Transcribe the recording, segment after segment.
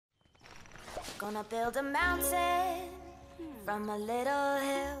Gonna build a mountain from a little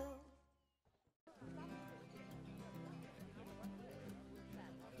hill.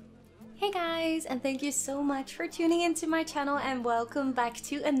 Hey guys, and thank you so much for tuning into my channel and welcome back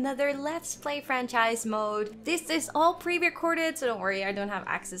to another Let's Play franchise mode. This is all pre-recorded, so don't worry, I don't have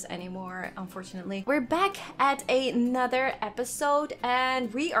access anymore, unfortunately. We're back at another episode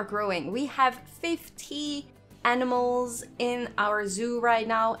and we are growing. We have 50 animals in our zoo right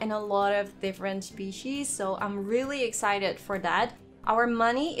now and a lot of different species, so I'm really excited for that. Our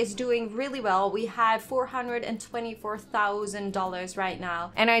money is doing really well. We have $424,000 right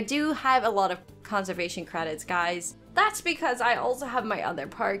now. And I do have a lot of conservation credits, guys. That's because I also have my other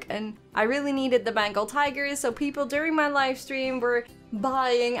park and I really needed the Bengal Tigers, so people during my live stream were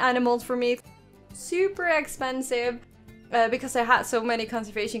buying animals for me. Super expensive. Because I had so many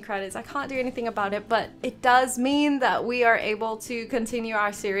conservation credits, I can't do anything about it, but it does mean that we are able to continue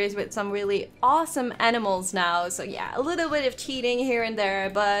our series with some really awesome animals now. So yeah, a little bit of cheating here and there,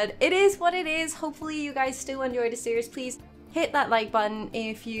 but it is what it is. Hopefully you guys still enjoy the series. Please hit that like button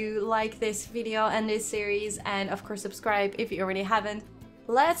if you like this video and this series, and of course subscribe if you already haven't.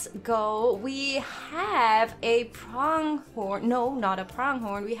 Let's go. We have a pronghorn. No, not a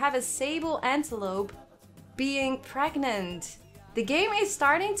pronghorn. We have a sable antelope being pregnant. The game is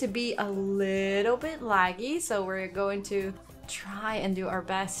starting to be a little bit laggy, so we're going to try and do our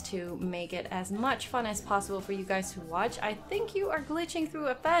best to make it as much fun as possible for you guys to watch. I think you are glitching through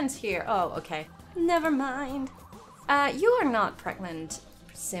a fence here. Oh, okay. Never mind. You are not pregnant,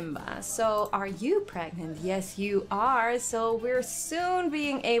 Simba. So are you pregnant? Yes, you are. So we're soon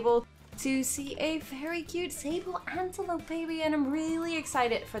being able to see a very cute sable antelope baby, and I'm really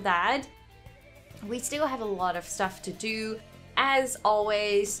excited for that. We still have a lot of stuff to do. As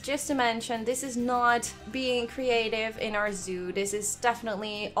always, just to mention, this is not being creative in our zoo. This is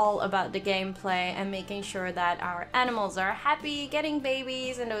definitely all about the gameplay and making sure that our animals are happy, getting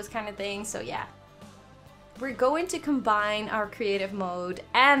babies and those kind of things. So yeah, we're going to combine our creative mode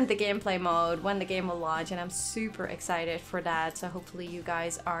and the gameplay mode when the game will launch, and I'm super excited for that. So hopefully you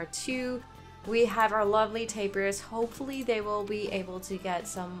guys are too. We have our lovely tapirs. Hopefully they will be able to get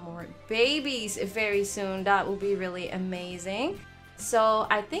some more babies very soon. That will be really amazing. So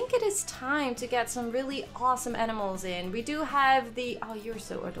I think it is time to get some really awesome animals in. We do have the... Oh, you're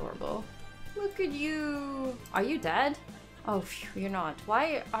so adorable. Look at you. Are you dead? Oh, phew, you're not.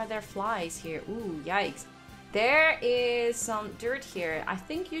 Why are there flies here? Ooh, yikes. There is some dirt here. I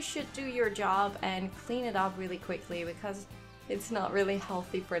think you should do your job and clean it up really quickly because it's not really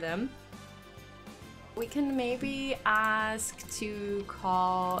healthy for them. We can maybe ask to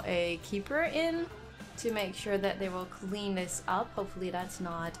call a keeper in to make sure that they will clean this up. Hopefully that's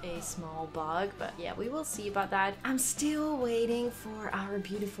not a small bug, but yeah, we will see about that. I'm still waiting for our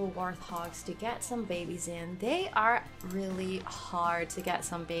beautiful warthogs to get some babies in. They are really hard to get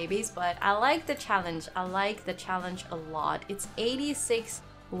some babies, but I like the challenge. I like the challenge a lot. It's 86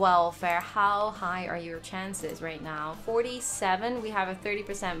 welfare. How high are your chances right now? 47. We have a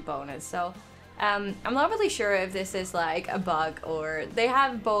 30% bonus, so I'm not really sure if this is like a bug or they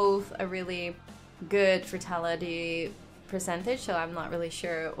have both a really good fertility percentage, so I'm not really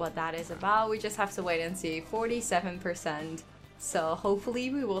sure what that is about. We just have to wait and see. 47%. So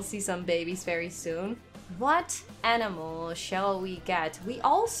hopefully we will see some babies very soon. What animal shall we get? We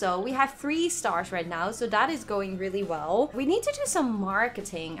have 3 stars right now, so that is going really well. We need to do some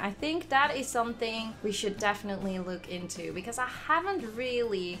marketing. I think that is something we should definitely look into because I haven't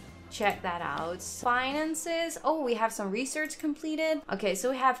really check that out. Finances. Oh, we have some research completed. Okay, so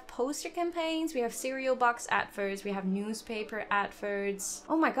we have poster campaigns, we have cereal box adverts, we have newspaper adverts.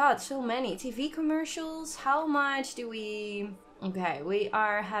 Oh my god, so many. TV commercials. How much do we... Okay, we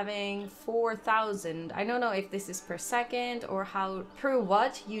are having 4,000. I don't know if this is per second or how per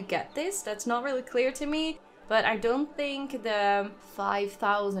what you get this. That's not really clear to me. But I don't think the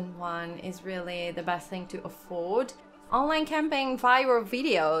 5,000 one is really the best thing to afford. Online campaign viral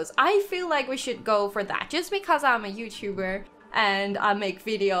videos. I feel like we should go for that. Just because I'm a YouTuber and I make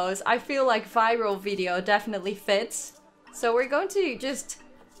videos, I feel like viral video definitely fits. So we're going to just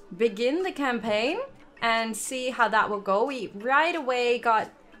begin the campaign and see how that will go. We right away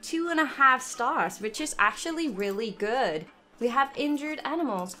got 2.5 stars, which is actually really good. We have injured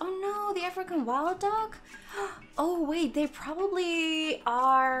animals. Oh no, the African wild dog? Oh wait, they probably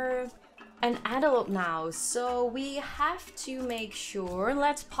are an adult now, so we have to make sure.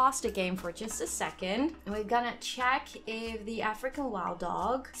 Let's pause the game for just a second. We're gonna check if the African wild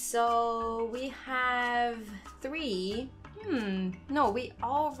dog. So we have 3. No, we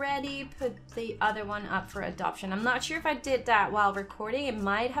already put the other one up for adoption. I'm not sure if I did that while recording. It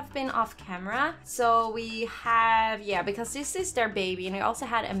might have been off camera. So we have, yeah, because this is their baby, and I also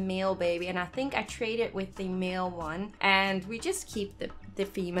had a male baby, and I think I traded with the male one, and we just keep the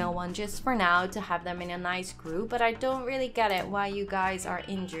female one just for now to have them in a nice group. But I don't really get it why you guys are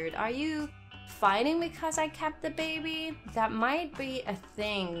injured. Are you fighting because I kept the baby? That might be a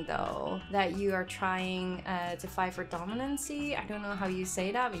thing though, that you are trying to fight for dominancy. I don't know how you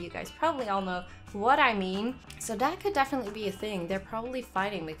say that, but you guys probably all know what I mean. So that could definitely be a thing. They're probably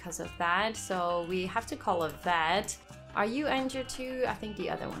fighting because of that, so we have to call a vet. Are you injured too? I think the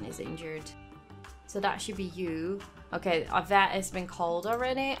other one is injured, so that should be you. Okay, a vet has been called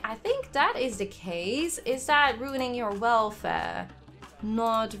already. I think that is the case. Is that ruining your welfare?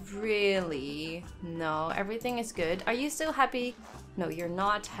 Not really. No, everything is good. Are you still happy? No, you're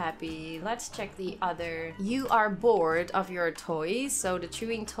not happy. Let's check the other. You are bored of your toys. So the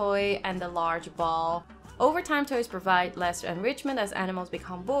chewing toy and the large ball. Over time, toys provide less enrichment as animals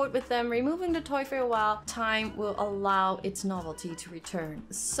become bored with them. Removing the toy for a while time will allow its novelty to return.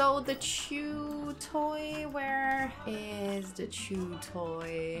 So the chew toy, where is the chew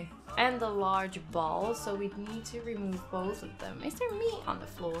toy? And the large ball, so we need to remove both of them. Is there meat on the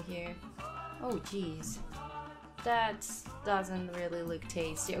floor here? Oh geez, that doesn't really look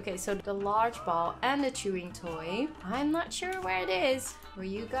tasty. Okay, so the large ball and the chewing toy. I'm not sure where it is, where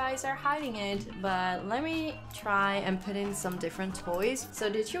you guys are hiding it, but let me try and put in some different toys. So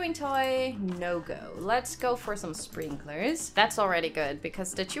the chewing toy, no go. Let's go for some sprinklers. That's already good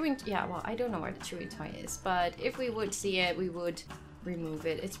because the chewing, yeah, well, I don't know where the chewing toy is, but if we would see it, we would remove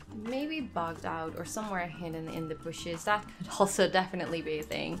it. It's maybe bugged out or somewhere hidden in the bushes. That could also definitely be a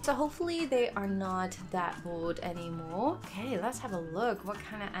thing. So hopefully they are not that bored anymore. Okay, let's have a look. What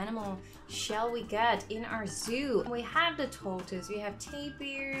kind of animal shall we get in our zoo? We have the tortoise, we have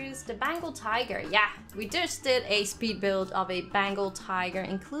tapirs, the Bengal tiger. Yeah, we just did a speed build of a Bengal tiger,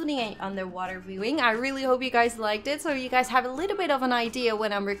 including an underwater viewing. I really hope you guys liked it, so you guys have a little bit of an idea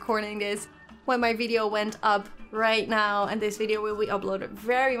when I'm recording this, when my video went up right now, and this video will be uploaded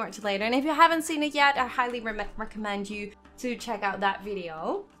very much later. And if you haven't seen it yet, I highly recommend you to check out that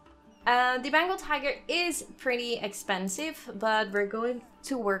video. The Bengal Tiger is pretty expensive, but we're going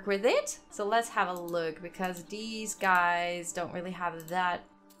to work with it. So let's have a look, because these guys don't really have that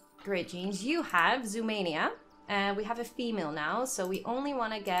great genes. You have Zoomania. We have a female now, so we only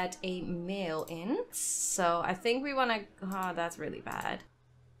want to get a male in. So I think we want to... Oh, that's really bad.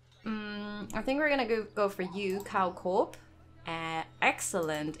 I think we're gonna go for you, Cow Corp.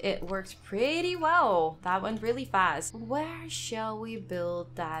 Excellent, it worked pretty well. That went really fast. Where shall we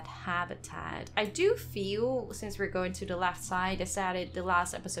build that habitat? I do feel, since we're going to the left side, I said it the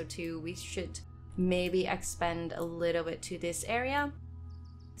last episode too, we should maybe expand a little bit to this area.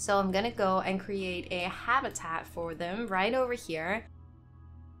 So I'm gonna go and create a habitat for them right over here.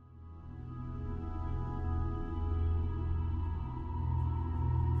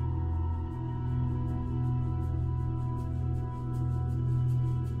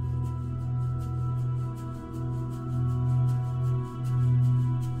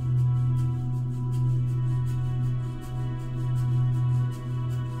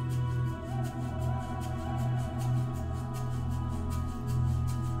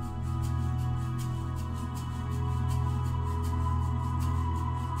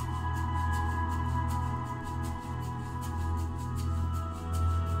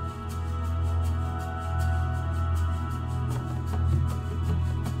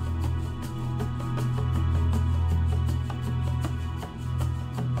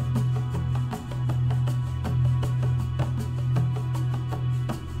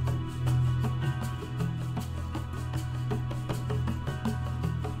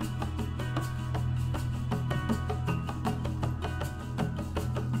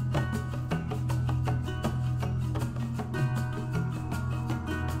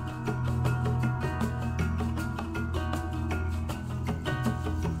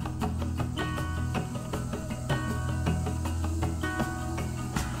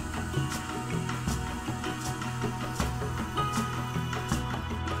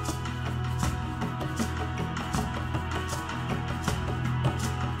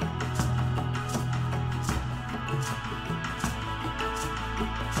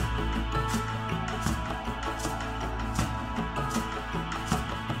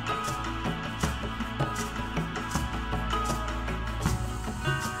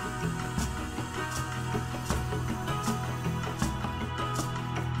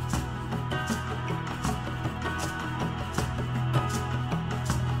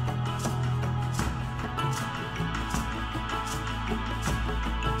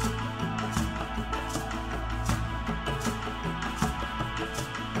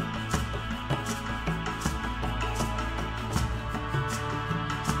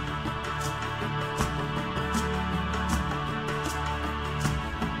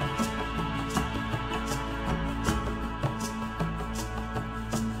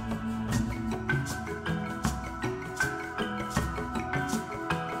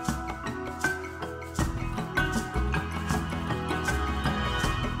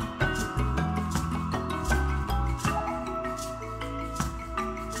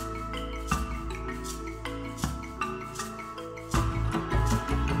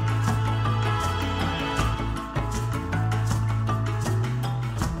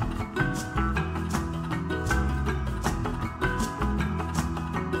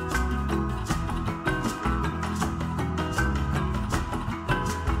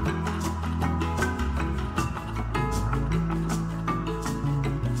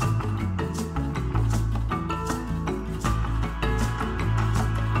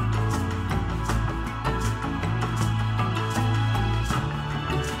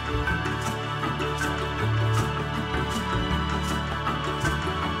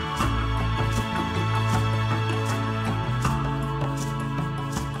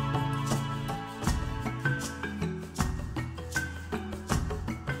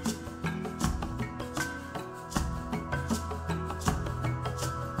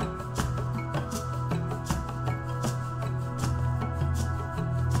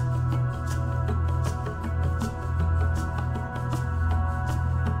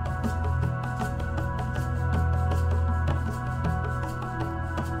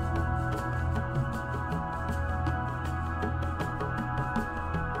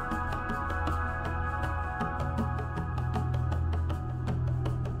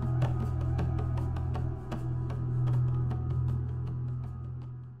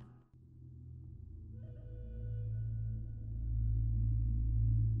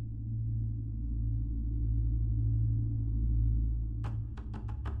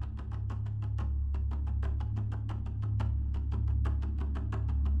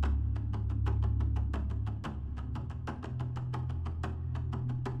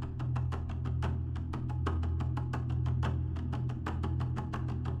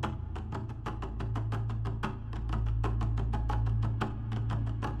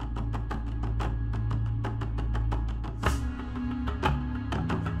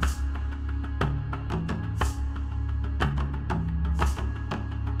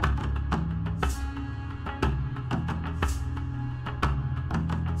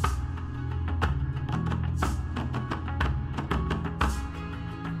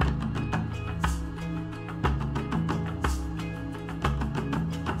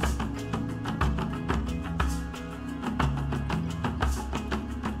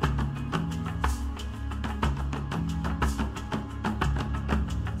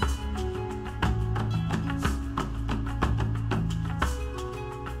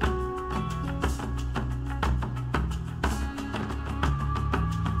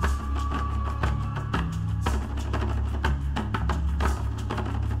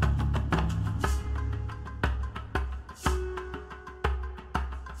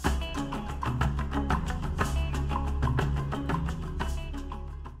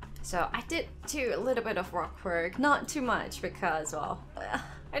 So I did do a little bit of rock work, not too much because, well,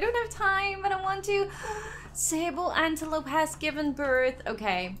 I don't have time, but I want to. Sable antelope has given birth.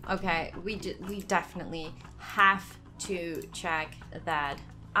 Okay, we definitely have to check that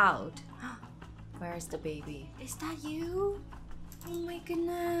out. Where's the baby? Is that you? Oh my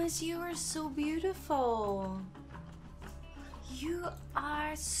goodness, you are so beautiful. You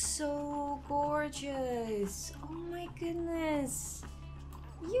are so gorgeous. Oh my goodness.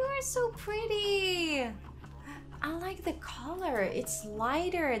 You are so pretty. I like the color. It's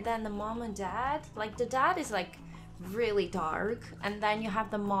lighter than the mom and dad. Like the dad is like really dark, and then you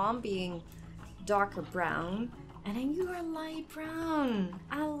have the mom being darker brown, and then you are light brown.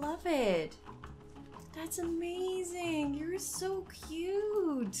 I love it. That's amazing. You're so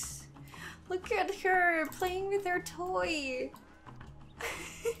cute. Look at her playing with her toy.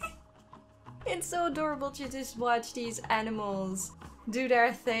 It's so adorable to just watch these animals do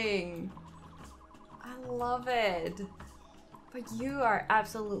their thing. I love it. But you are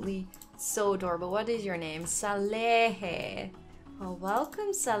absolutely so adorable. What is your name? Salehe. Well,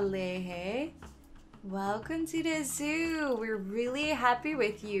 welcome, Salehe. Welcome to the zoo. We're really happy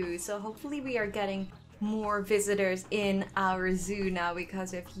with you. So hopefully we are getting more visitors in our zoo now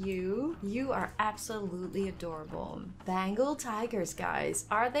because of you. You are absolutely adorable. Bengal tigers, guys.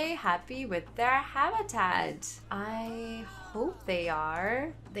 Are they happy with their habitat? I hope they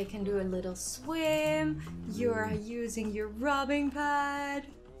are. They can do a little swim. You're using your rubbing pad.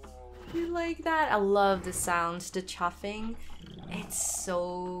 You like that? I love the sounds, the chuffing. It's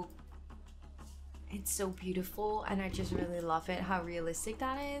so beautiful, and I just really love it how realistic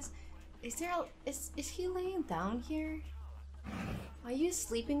that is. Is he laying down here? Are you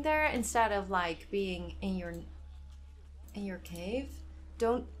sleeping there instead of like being in your cave?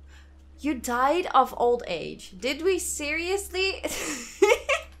 You died of old age. Did we seriously?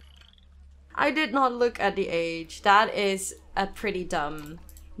 I did not look at the age. That is pretty dumb.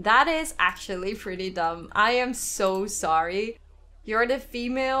 That is actually pretty dumb. I am so sorry. You're the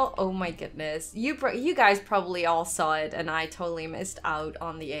female? Oh my goodness. You guys probably all saw it and I totally missed out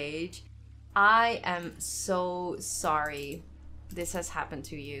on the age. I am so sorry this has happened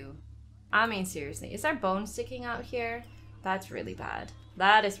to you. I mean, seriously. Is there bone sticking out here? That's really bad.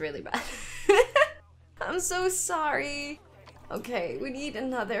 That is really bad. I'm so sorry. Okay, we need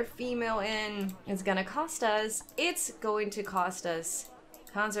another female in. It's gonna cost us. It's going to cost us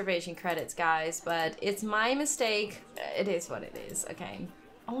conservation credits, guys, but it's my mistake. It is what it is. Okay.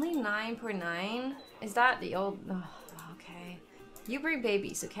 Only 9.9? Is that the old... Oh, okay. You bring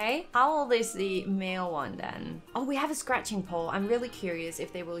babies, okay? How old is the male one then? Oh, we have a scratching pole. I'm really curious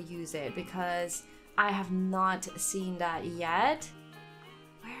if they will use it because I have not seen that yet.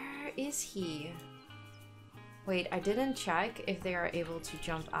 Where is he? Wait, I didn't check if they are able to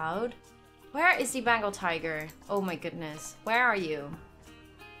jump out. Where is the Bengal tiger? Oh my goodness. Where are you?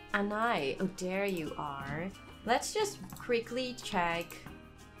 Anai, oh there you are. Let's just quickly check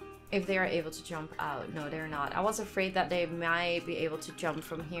if they are able to jump out. No, they're not. I was afraid that they might be able to jump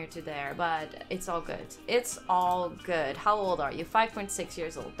from here to there, but it's all good. It's all good. How old are you? 5.6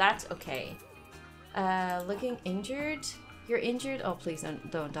 years old. That's okay. Looking injured? You're injured? Oh, please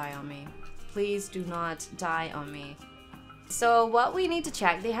don't die on me. Please do not die on me. So what we need to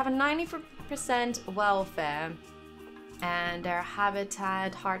check, they have a 90% welfare. And their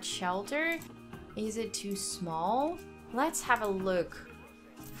habitat, hard shelter, is it too small? Let's have a look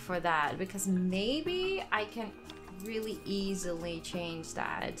for that because maybe I can really easily change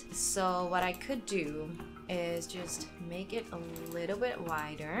that. So what I could do is just make it a little bit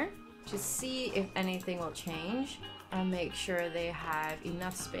wider to see if anything will change and make sure they have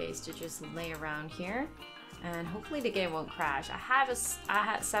enough space to just lay around here. And hopefully the game won't crash. I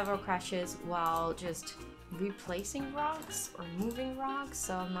had several crashes while just replacing rocks or moving rocks,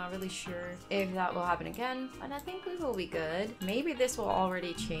 so I'm not really sure if that will happen again, but I think we will be good. Maybe this will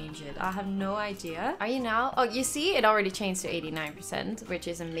already change it. I have no idea. Are you now? Oh, you see it already changed to 89%, which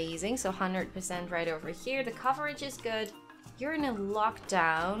is amazing. So 100% right over here. The coverage is good. You're in a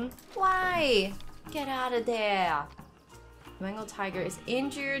lockdown. Why? Get out of there. Bengal tiger is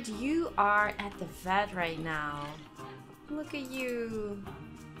injured. You are at the vet right now. Look at you.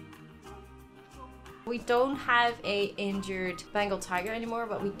 We don't have a injured Bengal tiger anymore,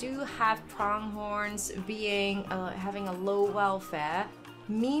 but we do have pronghorns being having a low welfare,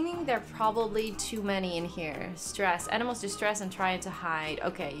 meaning there are probably too many in here. Stress. Animals distress and trying to hide.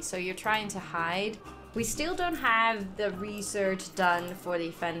 Okay, so you're trying to hide. We still don't have the research done for the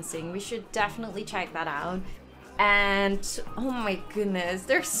fencing. We should definitely check that out. And oh my goodness,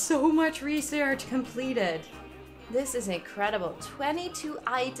 there's so much research completed. This is incredible. 22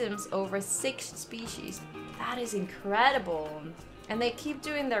 items over 6 species. That is incredible. And they keep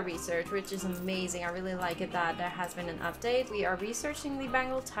doing their research, which is amazing. I really like it that there has been an update. We are researching the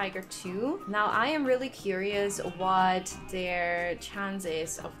Bengal Tiger too. Now, I am really curious what their chance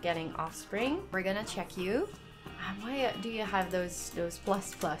is of getting offspring. We're gonna check you. Why do you have those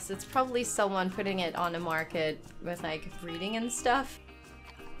plus plus? It's probably someone putting it on the market with like breeding and stuff.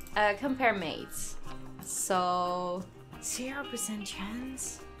 Compare mates. So 0%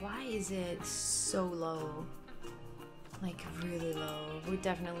 chance? Why is it so low? Like really low. We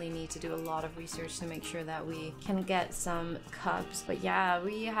definitely need to do a lot of research to make sure that we can get some cubs. But yeah,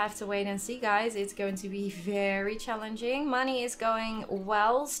 we have to wait and see, guys. It's going to be very challenging. Money is going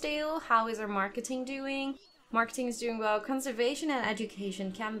well still. How is our marketing doing? Marketing is doing well. Conservation and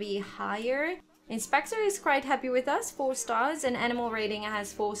education can be higher. Inspector is quite happy with us, 4 stars, and animal rating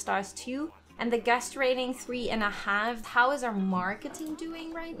has 4 stars too. And the guest rating 3.5. How is our marketing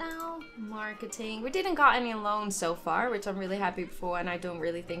doing right now? Marketing. We didn't got any loans so far, which I'm really happy for, and I don't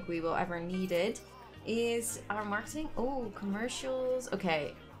really think we will ever need it. Is our marketing? Oh, commercials.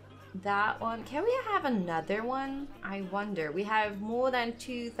 Okay, that one. Can we have another one? I wonder. We have more than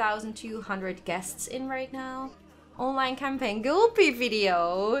 2,200 guests in right now. Online campaign. Gulpy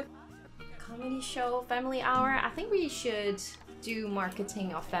video. Comedy show. Family hour. I think we should do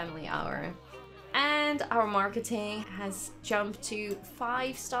marketing of family hour. And our marketing has jumped to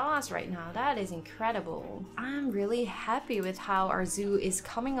 5 stars right now. That is incredible. I'm really happy with how our zoo is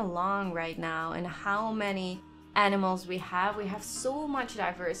coming along right now and how many animals we have. We have so much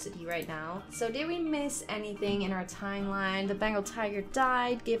diversity right now. So did we miss anything in our timeline? The Bengal tiger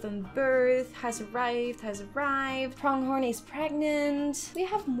died, given birth, has arrived. Pronghorn is pregnant. We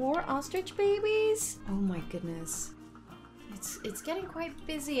have more ostrich babies. Oh my goodness. It's getting quite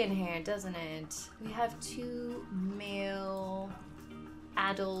busy in here, doesn't it? We have 2 male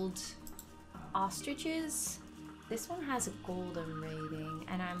adult ostriches. This one has a golden rating,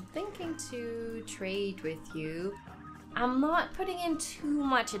 and I'm thinking to trade with you. I'm not putting in too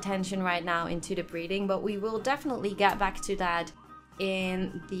much attention right now into the breeding, but we will definitely get back to that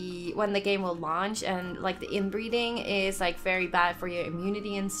in when the game will launch. And like the inbreeding is like very bad for your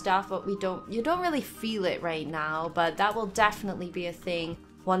immunity and stuff, but you don't really feel it right now, but that will definitely be a thing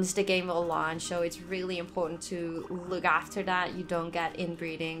once the game will launch. So it's really important to look after that you don't get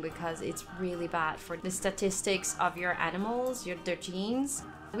inbreeding, because it's really bad for the statistics of your animals, their genes.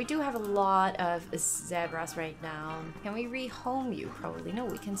 We do have a lot of zebras right now. Can we rehome you? Probably no,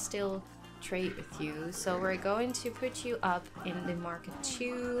 we can still trade with you. So we're going to put you up in the market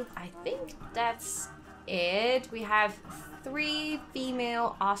too. I think that's it. We have 3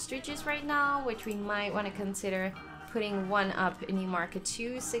 female ostriches right now, which we might want to consider putting one up in the market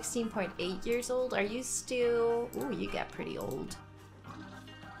too. 16.8 years old. Are you still... Ooh, you get pretty old.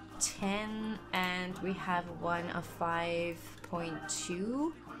 10, and we have one of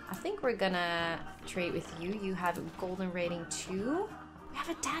 5.2. I think we're gonna trade with you. You have a golden rating too. We have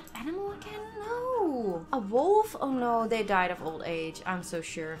a dead animal again? No! A wolf? Oh no, they died of old age. I'm so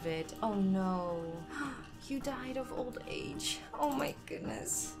sure of it. Oh no. You died of old age. Oh my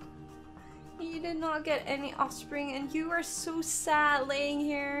goodness. You did not get any offspring, and you are so sad laying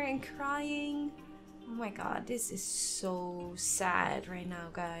here and crying. Oh my god, this is so sad right now,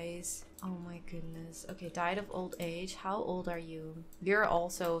 guys. Oh my goodness. Okay, died of old age. How old are you? You're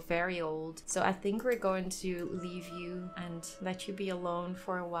also very old. So I think we're going to leave you and let you be alone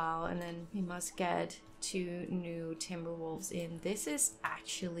for a while, and then we must get 2 new timber wolves in. This is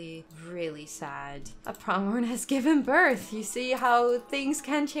actually really sad. A pronghorn has given birth. You see how things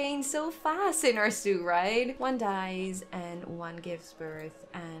can change so fast in our zoo, right? One dies and one gives birth,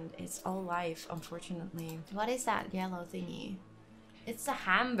 and it's all life, unfortunately. What is that yellow thingy? It's a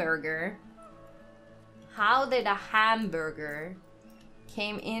hamburger. How did a hamburger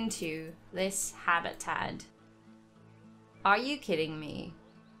came into this habitat? Are you kidding me?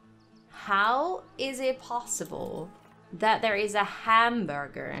 How is it possible that there is a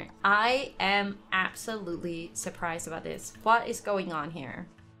hamburger? I am absolutely surprised about this. What is going on here?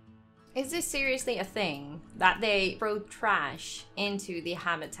 Is this seriously a thing that they throw trash into the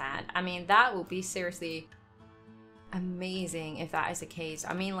habitat? I mean, that would be seriously amazing if that is the case.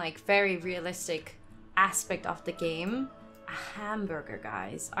 I mean, like, very realistic aspect of the game. A hamburger,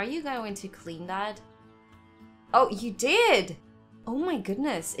 guys. Are you going to clean that? Oh, you did! Oh my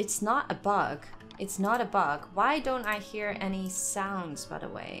goodness, it's not a bug. It's not a bug. Why don't I hear any sounds, by the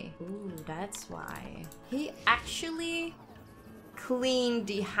way? Ooh, that's why. He actually cleaned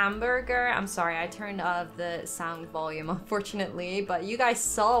the hamburger. I'm sorry, I turned off the sound volume, unfortunately, but you guys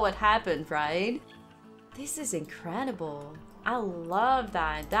saw what happened, right? This is incredible. I love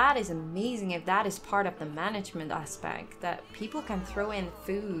that. That is amazing if that is part of the management aspect, that people can throw in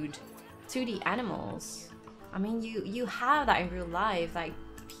food to the animals. I mean, you have that in real life, like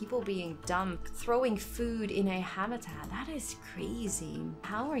people being dumb, throwing food in a habitat. That is crazy.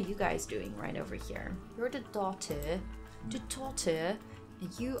 How are you guys doing right over here? You're the daughter,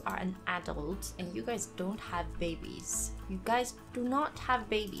 and you are an adult, and you guys don't have babies. You guys do not have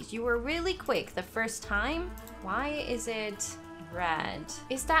babies. You were really quick the first time. Why is it red?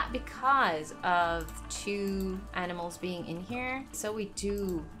 Is that because of 2 animals being in here? So we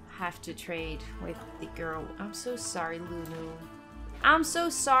do have to trade with the girl. I'm so sorry, Lulu. I'm so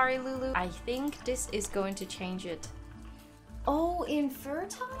sorry, Lulu. I think this is going to change it. Oh,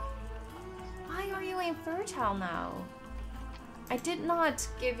 infertile? Why are you infertile now? I did not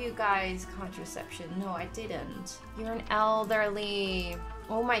give you guys contraception. No, I didn't. You're an elderly.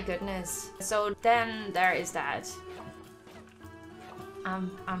 Oh my goodness. So then there is that.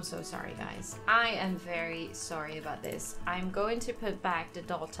 I'm so sorry, guys. I am very sorry about this. I'm going to put back the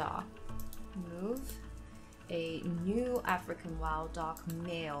daughter. Move. A new African wild dog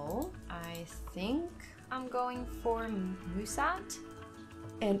male. I think I'm going for Musat.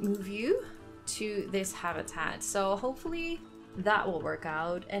 And move you to this habitat. So hopefully that will work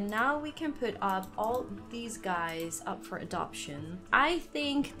out. And now we can put up all these guys up for adoption. I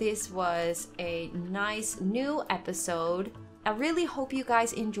think this was a nice new episode. I really hope you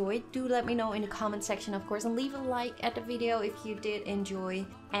guys enjoyed. Do let me know in the comment section, of course, and leave a like at the video if you did enjoy.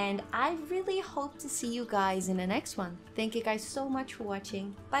 And I really hope to see you guys in the next one. Thank you guys so much for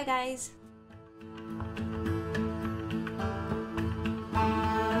watching. Bye, guys.